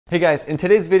Hey guys, in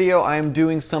today's video I am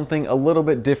doing something a little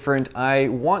bit different. I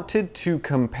wanted to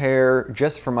compare,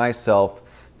 just for myself,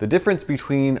 the difference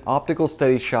between Optical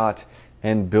SteadyShot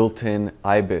and built-in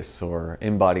IBIS, or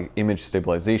in-body image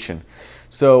stabilization.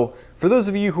 So for those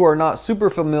of you who are not super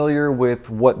familiar with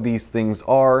what these things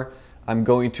are, I'm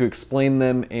going to explain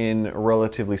them in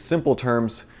relatively simple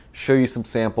terms, show you some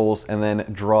samples, and then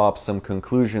draw up some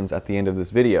conclusions at the end of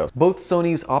this video. Both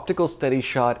Sony's Optical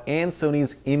SteadyShot and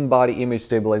Sony's in-body image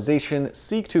stabilization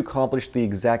seek to accomplish the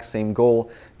exact same goal,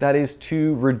 that is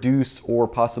to reduce or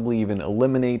possibly even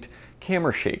eliminate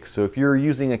camera shake. So if you're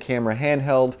using a camera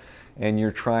handheld and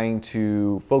you're trying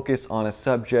to focus on a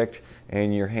subject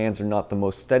and your hands are not the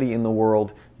most steady in the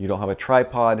world, you don't have a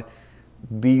tripod,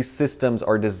 these systems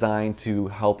are designed to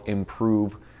help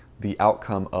improve the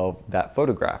outcome of that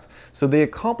photograph. So they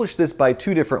accomplish this by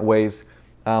two different ways.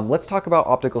 Let's talk about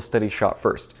Optical SteadyShot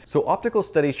first. So Optical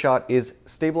SteadyShot is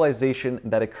stabilization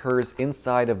that occurs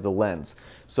inside of the lens.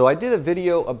 So I did a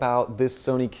video about this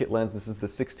Sony kit lens. This is the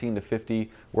 16-50,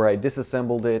 where I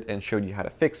disassembled it and showed you how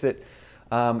to fix it.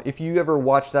 If you ever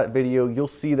watch that video, you'll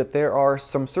see that there are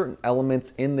some certain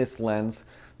elements in this lens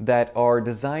that are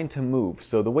designed to move.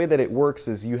 So the way that it works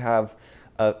is you have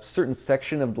a certain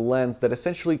section of the lens that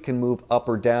essentially can move up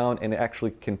or down, and it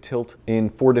actually can tilt in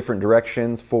 4 different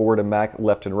directions: forward and back,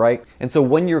 left and right. And so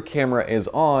when your camera is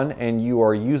on and you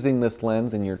are using this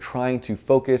lens and you're trying to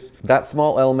focus, that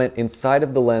small element inside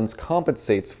of the lens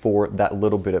compensates for that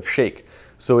little bit of shake.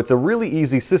 So it's a really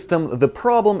easy system. The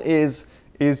problem is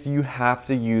you have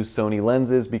to use Sony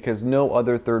lenses because no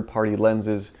other third-party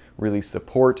lenses really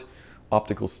support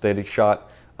Optical SteadyShot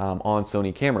on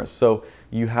Sony cameras. So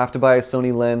you have to buy a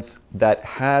Sony lens that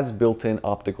has built-in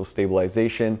optical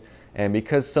stabilization, and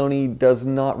because Sony does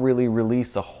not really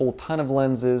release a whole ton of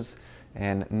lenses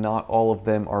and not all of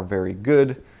them are very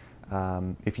good,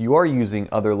 if you are using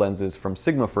other lenses from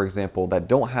Sigma, for example, that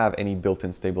don't have any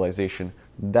built-in stabilization,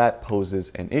 that poses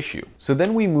an issue. So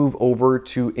then we move over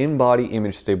to in-body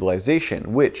image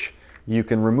stabilization, which you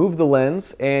can remove the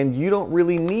lens and you don't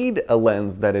really need a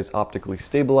lens that is optically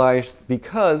stabilized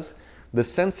because the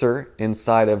sensor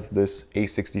inside of this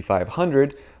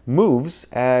A6500 moves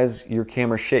as your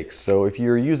camera shakes. So if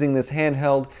you're using this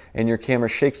handheld and your camera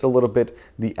shakes a little bit,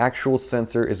 the actual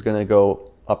sensor is going to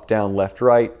go up, down, left,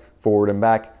 right, forward and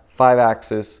back,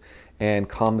 5-axis, and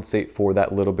compensate for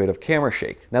that little bit of camera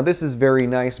shake. Now this is very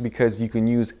nice because you can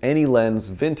use any lens,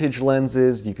 vintage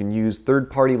lenses, you can use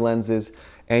third-party lenses,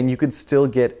 and you could still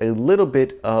get a little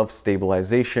bit of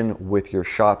stabilization with your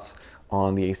shots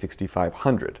on the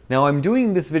A6500. Now I'm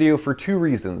doing this video for 2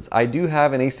 reasons. I do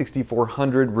have an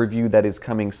A6400 review that is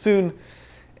coming soon,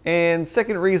 and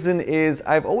second reason is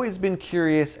I've always been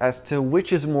curious as to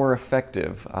which is more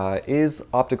effective. Is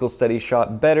Optical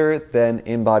SteadyShot better than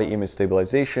in-body image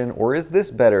stabilization, or is this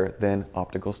better than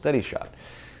Optical SteadyShot?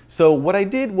 So what I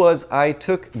did was I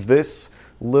took this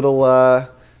little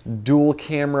dual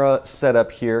camera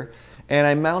setup here, and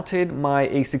I mounted my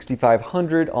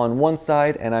A6500 on one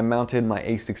side and I mounted my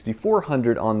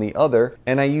A6400 on the other,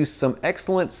 and I used some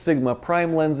excellent Sigma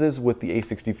prime lenses with the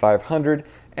A6500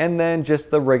 and then just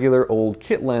the regular old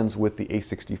kit lens with the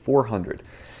A6400.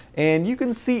 And you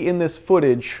can see in this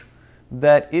footage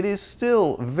that it is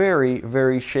still very,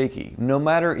 very shaky, no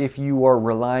matter if you are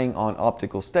relying on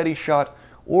Optical SteadyShot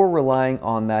or relying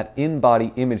on that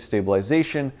in-body image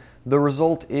stabilization. The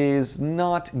result is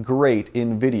not great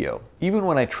in video. Even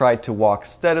when I tried to walk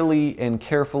steadily and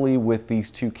carefully with these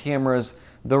 2 cameras,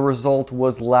 the result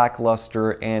was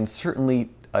lackluster and certainly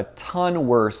a ton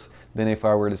worse than if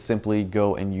I were to simply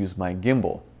go and use my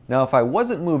gimbal. Now, if I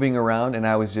wasn't moving around and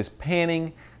I was just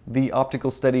panning, the Optical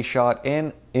SteadyShot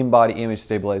and in-body image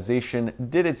stabilization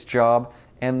did its job,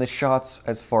 and the shots,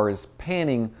 as far as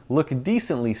panning, look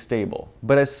decently stable.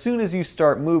 But as soon as you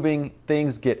start moving,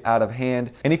 things get out of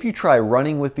hand, and if you try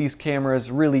running with these cameras,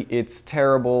 really it's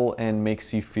terrible and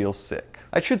makes you feel sick.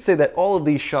 I should say that all of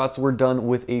these shots were done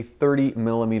with a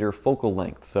 30mm focal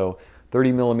length, so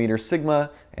 30mm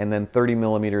Sigma and then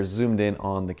 30mm zoomed in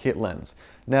on the kit lens.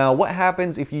 Now what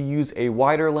happens if you use a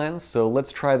wider lens? So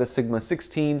let's try the Sigma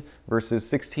 16 versus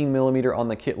 16mm on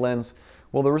the kit lens.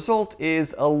 Well, the result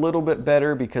is a little bit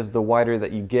better because the wider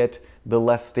that you get, the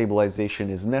less stabilization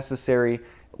is necessary,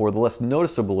 or the less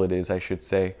noticeable it is, I should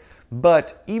say.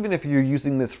 But even if you're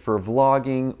using this for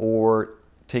vlogging or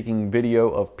taking video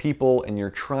of people and you're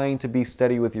trying to be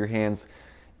steady with your hands,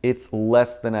 it's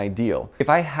less than ideal. If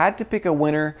I had to pick a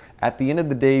winner at the end of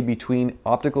the day between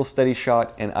Optical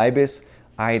SteadyShot and IBIS,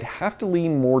 I'd have to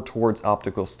lean more towards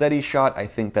Optical SteadyShot. I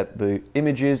think that the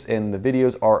images and the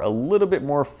videos are a little bit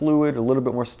more fluid, a little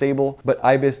bit more stable, but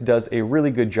IBIS does a really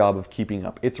good job of keeping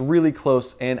up. It's really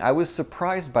close, and I was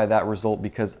surprised by that result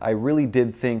because I really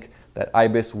did think that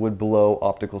IBIS would blow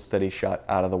Optical SteadyShot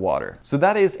out of the water. So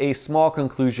that is a small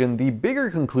conclusion. The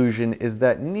bigger conclusion is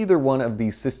that neither one of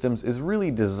these systems is really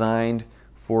designed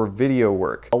for video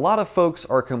work. A lot of folks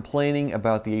are complaining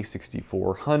about the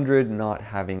A6400 not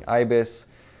having IBIS.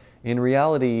 In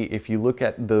reality, if you look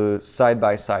at the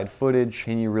side-by-side footage,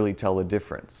 can you really tell the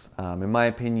difference? In my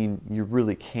opinion, you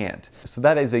really can't. So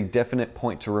that is a definite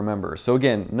point to remember. So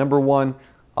again, number one,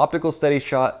 Optical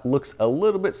SteadyShot looks a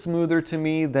little bit smoother to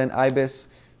me than IBIS.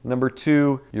 Number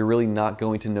two, you're really not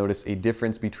going to notice a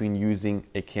difference between using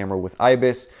a camera with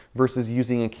IBIS versus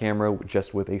using a camera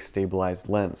just with a stabilized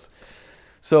lens.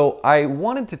 So I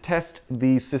wanted to test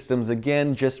these systems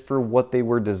again just for what they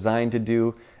were designed to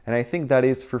do, and I think that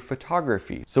is for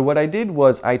photography. So what I did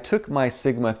was I took my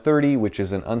Sigma 30, which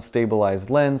is an unstabilized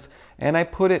lens, and I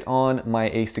put it on my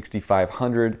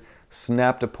A6500,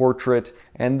 snapped a portrait,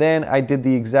 and then I did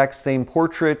the exact same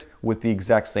portrait with the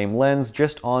exact same lens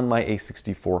just on my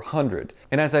A6400.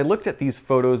 And as I looked at these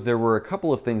photos, there were a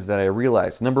couple of things that I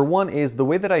realized. Number one is the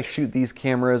way that I shoot these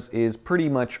cameras is pretty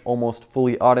much almost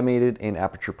fully automated in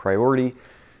aperture priority.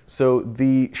 So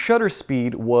the shutter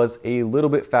speed was a little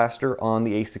bit faster on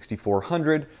the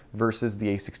A6400 versus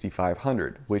the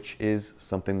A6500, which is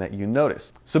something that you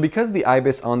notice. So because the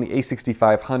IBIS on the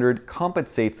A6500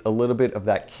 compensates a little bit of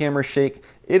that camera shake,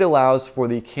 it allows for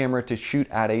the camera to shoot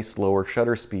at a slower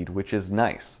shutter speed, which is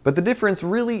nice. But the difference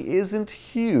really isn't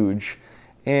huge.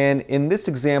 And in this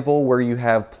example where you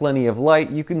have plenty of light,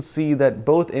 you can see that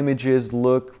both images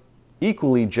look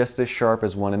equally just as sharp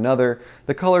as one another.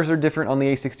 The colors are different on the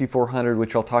A6400,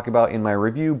 which I'll talk about in my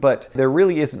review, but there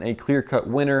really isn't a clear-cut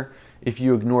winner if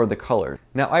you ignore the color.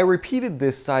 Now, I repeated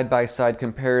this side-by-side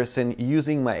comparison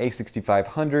using my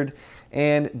A6500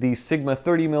 and the Sigma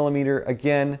 30mm,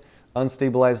 again,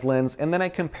 unstabilized lens, and then I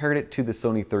compared it to the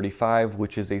Sony 35,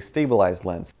 which is a stabilized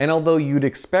lens. And although you'd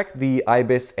expect the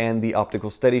IBIS and the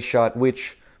Optical SteadyShot,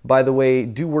 which by the way,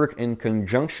 do work in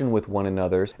conjunction with one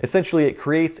another. Essentially, it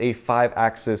creates a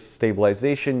 5-axis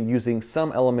stabilization using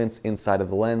some elements inside of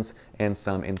the lens and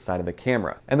some inside of the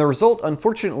camera. And the result,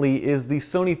 unfortunately, is the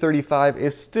Sony 35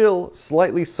 is still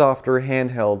slightly softer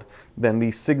handheld than the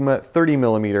Sigma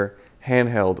 30mm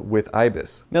handheld with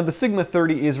IBIS. Now, the Sigma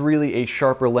 30 is really a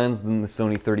sharper lens than the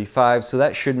Sony 35, so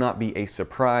that should not be a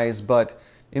surprise, but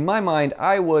in my mind,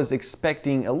 I was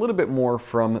expecting a little bit more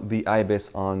from the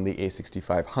IBIS on the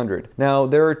A6500. Now,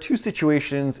 there are two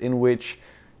situations in which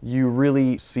you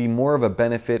really see more of a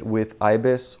benefit with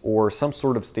IBIS or some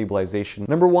sort of stabilization.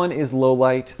 Number one is low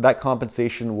light. That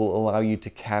compensation will allow you to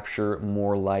capture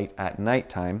more light at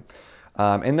nighttime.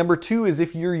 And number two is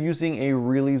if you're using a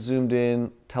really zoomed in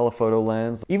telephoto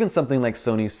lens, even something like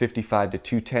Sony's 55 to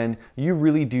 210, you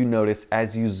really do notice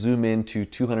as you zoom into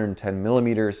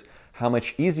 210mm how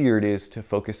much easier it is to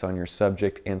focus on your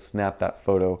subject and snap that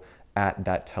photo at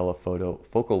that telephoto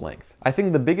focal length. I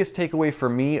think the biggest takeaway for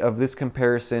me of this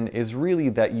comparison is really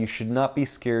that you should not be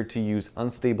scared to use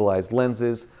unstabilized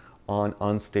lenses on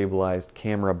unstabilized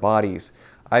camera bodies.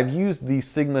 I've used the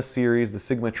Sigma series, the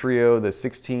Sigma Trio, the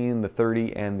 16, the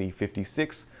 30, and the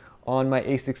 56 on my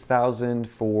A6000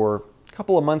 for a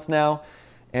couple of months now,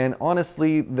 and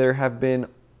honestly, there have been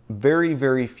very,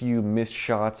 very few missed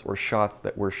shots or shots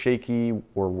that were shaky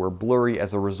or were blurry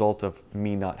as a result of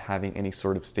me not having any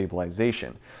sort of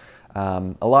stabilization.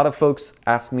 A lot of folks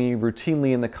ask me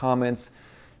routinely in the comments,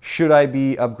 should I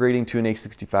be upgrading to an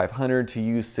A6500 to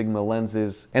use Sigma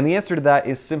lenses? And the answer to that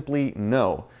is simply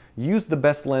no. Use the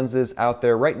best lenses out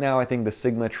there. Right now, I think the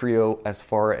Sigma Trio, as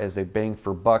far as a bang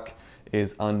for buck,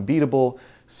 is unbeatable.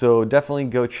 So definitely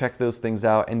go check those things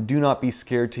out and do not be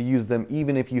scared to use them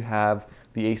even if you have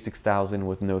the A6000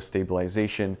 with no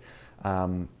stabilization.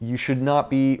 You should not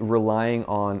be relying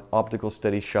on Optical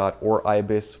SteadyShot or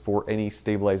IBIS for any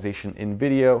stabilization in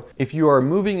video. If you are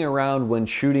moving around when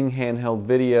shooting handheld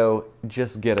video,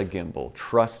 just get a gimbal.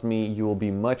 Trust me, you will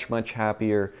be much, much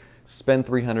happier. Spend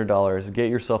 $300, get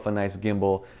yourself a nice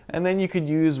gimbal, and then you could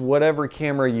use whatever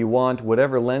camera you want,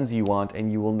 whatever lens you want,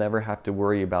 and you will never have to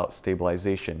worry about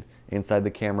stabilization inside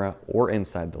the camera or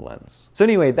inside the lens. So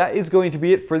anyway, that is going to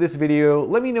be it for this video.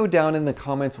 Let me know down in the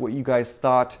comments what you guys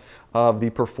thought of the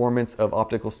performance of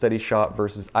Optical SteadyShot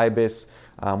versus IBIS.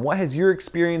 What has your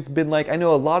experience been like? I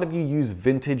know a lot of you use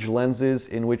vintage lenses,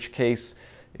 in which case,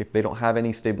 if they don't have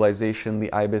any stabilization, the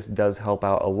IBIS does help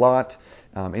out a lot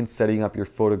in setting up your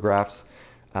photographs.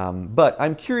 But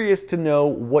I'm curious to know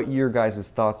what your guys'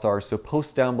 thoughts are, so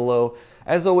post down below.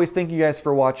 As always, thank you guys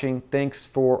for watching. Thanks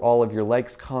for all of your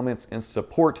likes, comments, and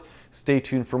support. Stay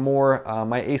tuned for more.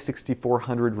 My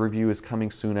A6400 review is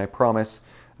coming soon, I promise.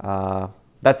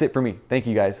 That's it for me. Thank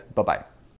you guys. Bye-bye.